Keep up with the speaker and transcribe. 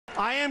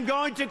I am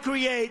going to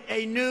create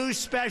a new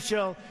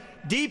special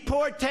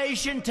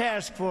deportation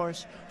task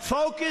force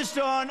focused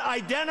on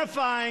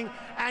identifying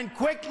and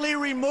quickly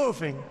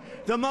removing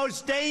the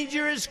most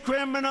dangerous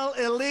criminal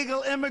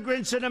illegal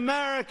immigrants in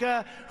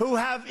America who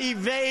have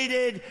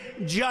evaded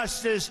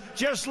justice,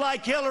 just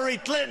like Hillary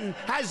Clinton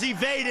has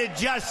evaded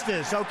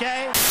justice,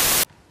 okay?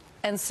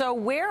 And so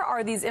where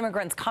are these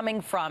immigrants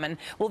coming from, and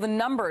will the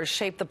numbers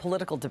shape the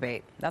political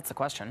debate? That's the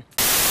question.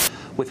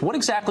 With what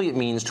exactly it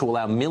means to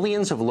allow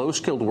millions of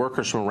low-skilled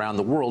workers from around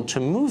the world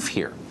to move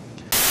here.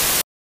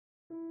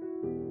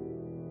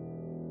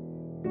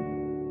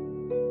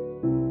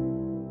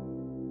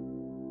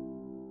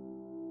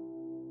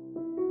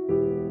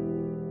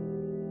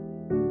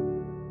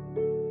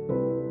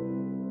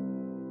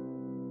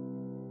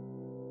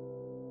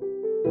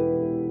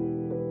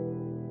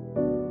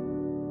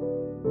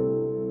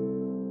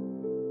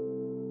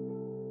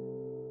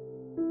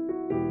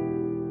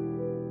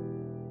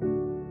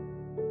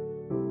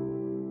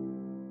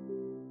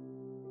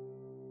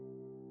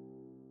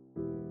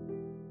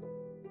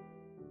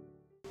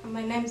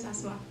 My name is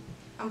Asma.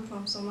 I'm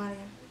from Somalia.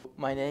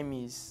 My name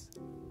is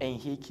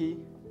Henrique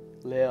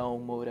Leão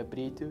Moura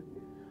Brito.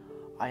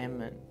 I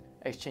am an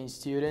exchange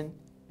student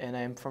and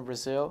I am from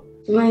Brazil.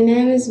 My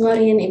name is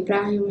Marian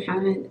Ibrahim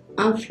Mohammed.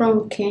 I'm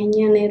from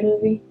Kenya,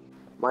 Nairobi.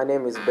 My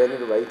name is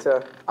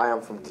Benin250. I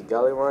am from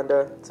Kigali,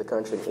 Rwanda. It's a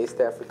country in East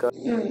Africa.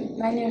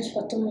 My name is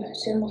Fatuma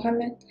Hussein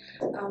Mohammed.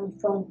 I'm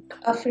from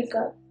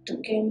Africa to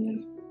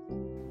Kenya.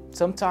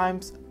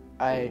 Sometimes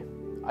I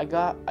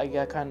got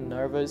kind of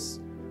nervous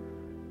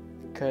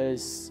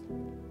because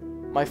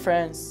my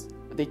friends,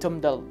 they told me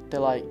that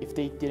like if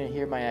they didn't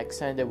hear my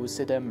accent, they would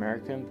say that I'm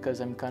American because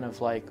I'm kind of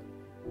like,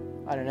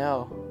 I don't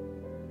know,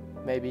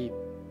 maybe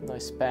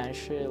not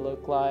Spanish it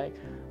look like,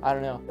 I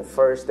don't know. The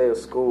first day of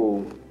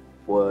school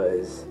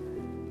was,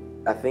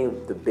 I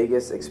think, the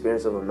biggest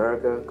experience of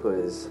America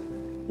because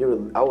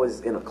I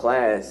was in a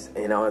class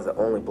and I was the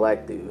only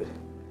black dude,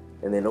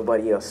 and then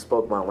nobody else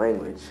spoke my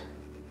language,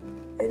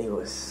 and it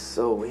was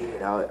so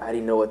weird. I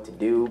didn't know what to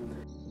do.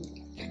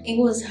 It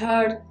was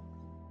hard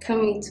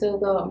coming to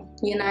the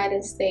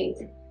United States.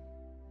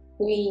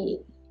 We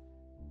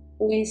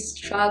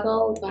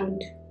struggled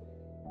and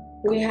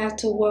we had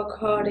to work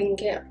hard and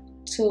get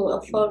to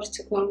afford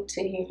to come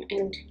to here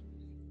and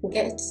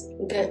get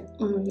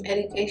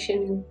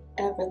education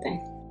and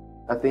everything.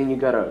 I think you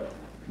gotta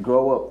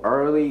grow up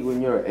early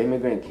when you're an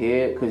immigrant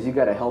kid because you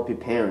gotta help your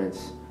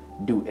parents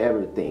do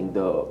everything.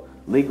 The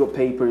legal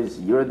papers,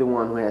 you're the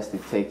one who has to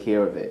take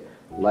care of it.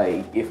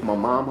 Like, if my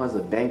mom has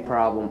a bank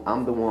problem,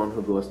 I'm the one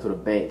who goes to the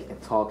bank and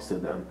talks to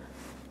them.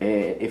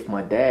 And if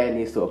my dad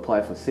needs to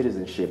apply for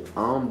citizenship,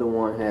 I'm the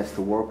one who has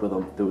to work with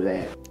them through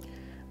that.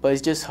 But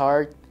it's just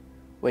hard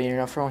when you're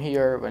not from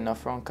here, when not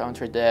from a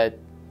country that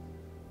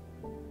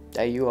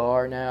you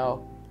are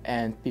now,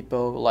 and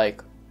people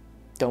like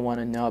don't want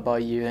to know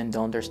about you and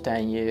don't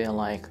understand you, and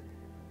like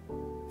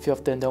few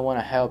of them don't want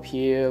to help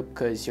you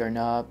because you're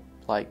not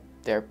like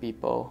their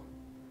people.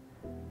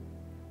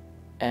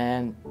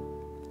 And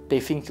they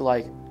think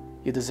like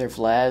you deserve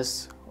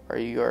less or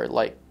you're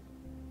like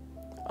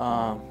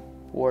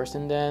worse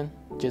than them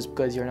just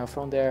because you're not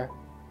from there.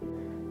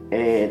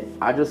 And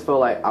I just felt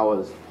like I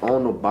was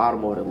on the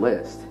bottom of the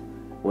list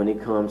when it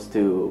comes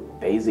to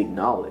basic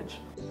knowledge.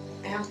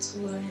 I have to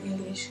learn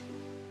English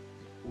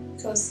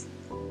because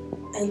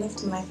I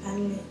left my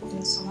family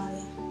in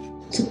Somalia.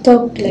 To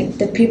talk like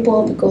the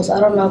people because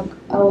I don't know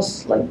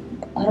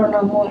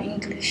more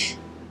English.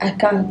 I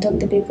can't talk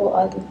to people.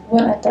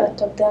 When I try to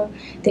talk to them,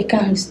 they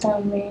can't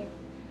understand me.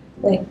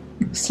 Like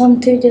some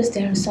teachers,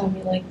 they understand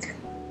me. Like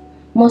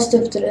most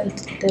of them,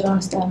 they don't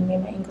understand me,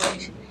 my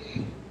English.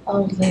 I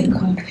was like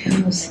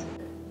confused.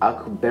 I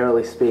could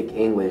barely speak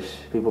English.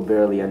 People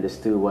barely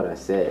understood what I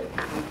said.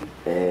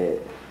 And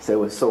so it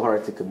was so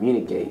hard to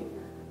communicate.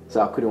 So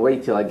I couldn't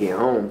wait till I get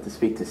home to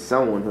speak to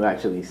someone who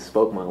actually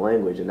spoke my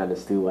language and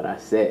understood what I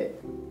said.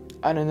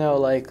 I don't know,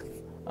 like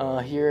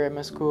here at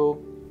my school,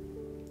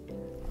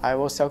 I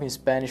was talking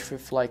Spanish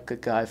with like a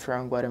guy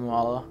from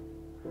Guatemala,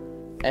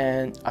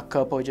 and a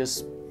couple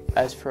just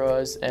asked for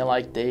us, and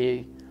like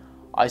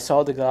I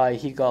saw the guy,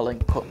 he got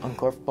like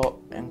uncomfortable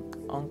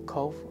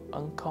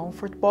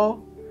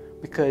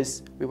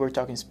because we were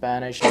talking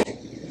Spanish.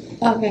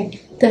 Okay,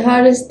 the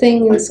hardest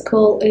thing in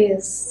school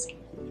is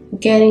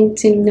getting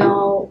to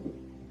know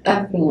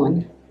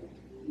everyone.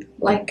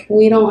 Like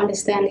we don't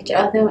understand each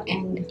other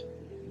and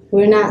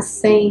we're not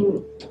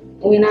saying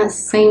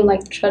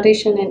like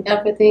tradition and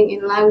everything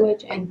in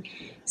language, and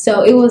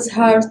so it was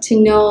hard to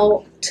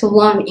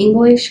learn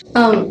English.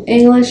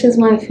 English is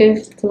my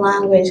fifth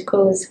language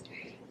because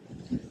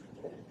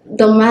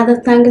the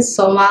mother tongue is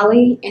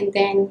Somali, and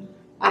then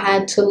I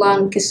had to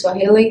learn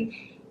Kiswahili,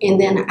 and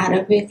then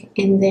Arabic,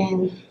 and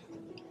then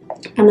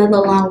another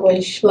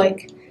language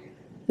like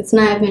it's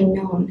not even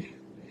known,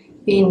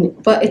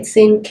 but it's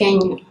in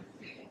Kenya.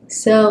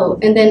 So,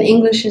 and then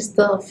English is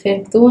the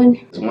fifth one.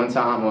 One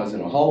time I was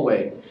in a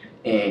hallway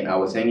and I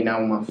was hanging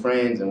out with my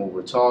friends and we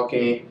were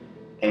talking,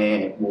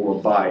 and we were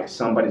by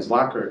somebody's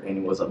locker, and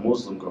it was a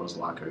Muslim girl's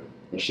locker.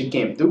 And she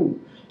came through,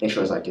 and she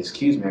was like,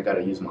 "Excuse me, I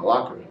gotta use my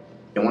locker."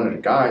 And one of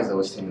the guys that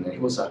was standing there, he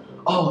was like,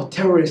 "Oh,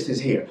 terrorist is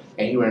here,"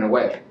 and he ran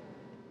away.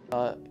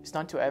 It's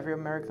not to every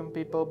American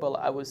people, but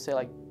I would say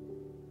like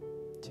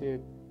to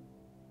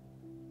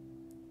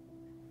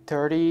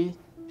 30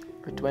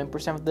 or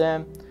 20% of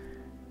them,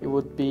 it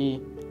would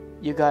be,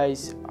 you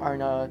guys are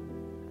not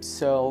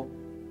so,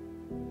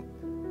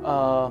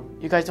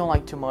 you guys don't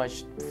like too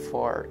much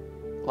for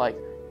like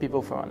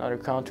people from other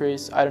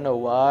countries. I don't know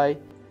why.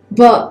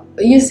 But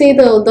you see,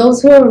 though,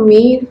 those who are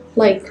mean,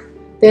 like,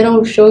 they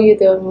don't show you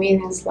their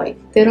meanness. Like,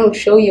 they don't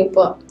show you,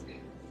 but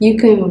you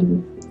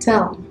can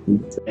tell.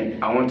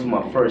 And I went to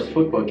my first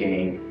football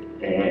game,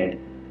 and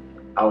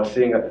I was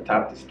sitting at the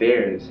top of the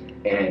stairs,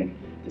 and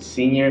the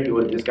senior,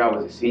 this guy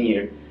was a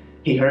senior,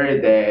 he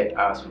heard that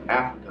I was from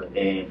Africa,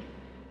 and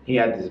he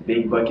had this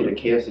big bucket of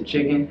KFC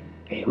chicken,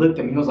 and he looked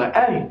at me, he was like,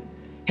 "Hey,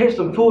 here's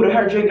some food. I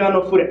heard you ain't got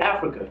no food in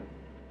Africa."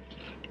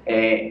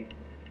 And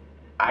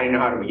I didn't know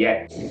how to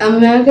react.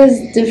 America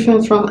is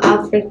different from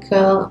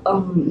Africa.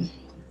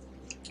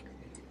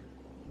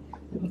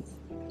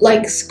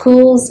 Like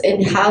schools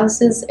and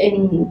houses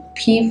and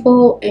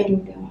people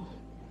and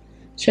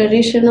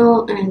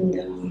traditional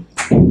and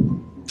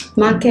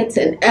markets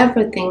and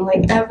everything.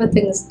 Like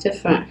everything is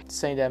different.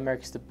 Saying that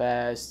America's the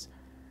best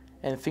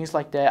and things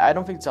like that, I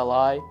don't think it's a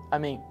lie. I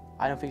mean,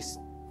 I don't think it's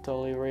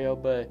totally real,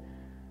 but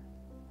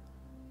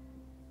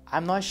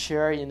I'm not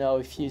sure, you know,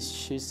 if you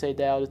should say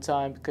that all the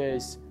time,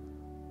 because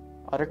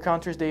other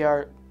countries, they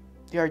are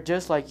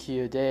just like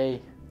you.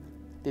 They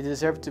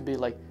deserve to be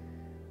like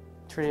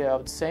treated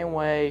out the same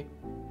way,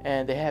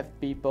 and they have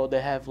people,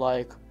 they have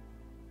like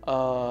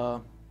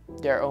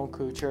their own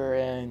culture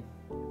and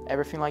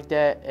everything like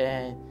that,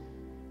 and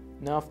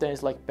none of them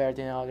is like better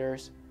than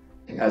others.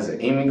 As an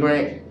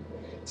immigrant,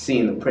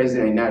 seeing the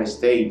President of the United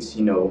States,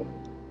 you know,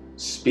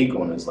 speak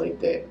on us like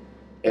that,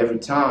 every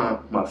time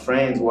my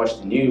friends watch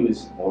the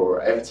news,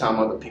 or every time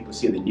other people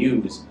see the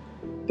news,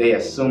 they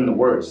assume the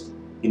worst.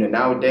 You know,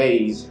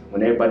 nowadays,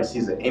 when everybody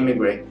sees an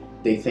immigrant,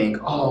 they think,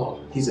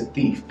 "Oh, he's a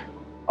thief.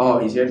 Oh,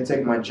 he's here to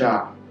take my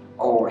job.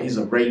 Oh, he's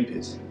a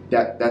rapist."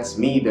 That's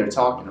me they're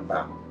talking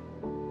about.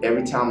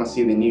 Every time I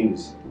see the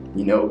news,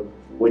 you know,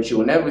 what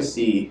you'll never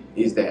see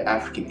is that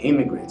African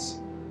immigrants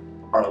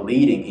are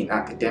leading in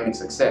academic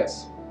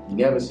success. You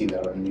never see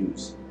that on the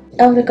news.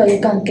 Africa, you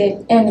can't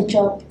get any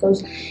job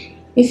because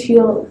if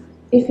you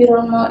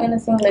don't know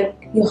anything,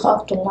 like you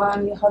have to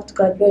learn, you have to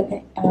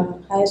graduate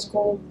high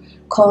school,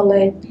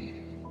 college.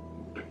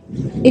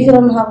 If you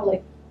don't have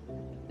like,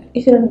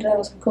 if you don't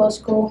go to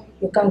school,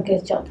 you can't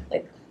get job.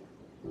 Like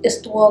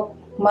just work,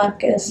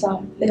 market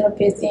some little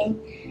bit thing,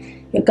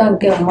 you can't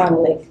get money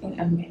like in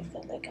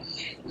America.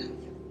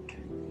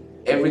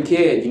 Every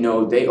kid, you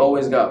know, they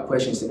always got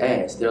questions to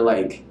ask. They're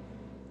like,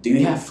 "Do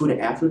you have food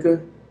in Africa?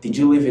 Did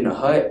you live in a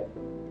hut?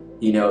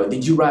 You know,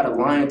 did you ride a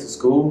lion to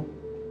school?"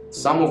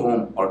 Some of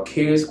them are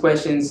curious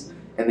questions,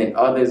 and then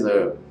others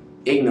are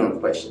ignorant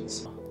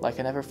questions. Like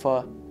I never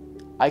thought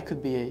I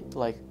could be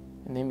like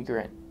an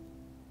immigrant,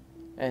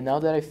 and now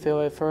that I feel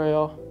it for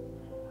real,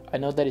 I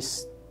know that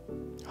it's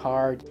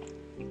hard.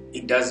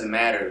 It doesn't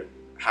matter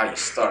how you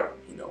start,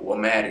 you know, what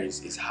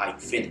matters is how you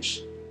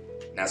finish.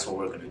 And that's what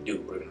we're gonna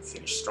do. We're gonna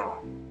finish strong.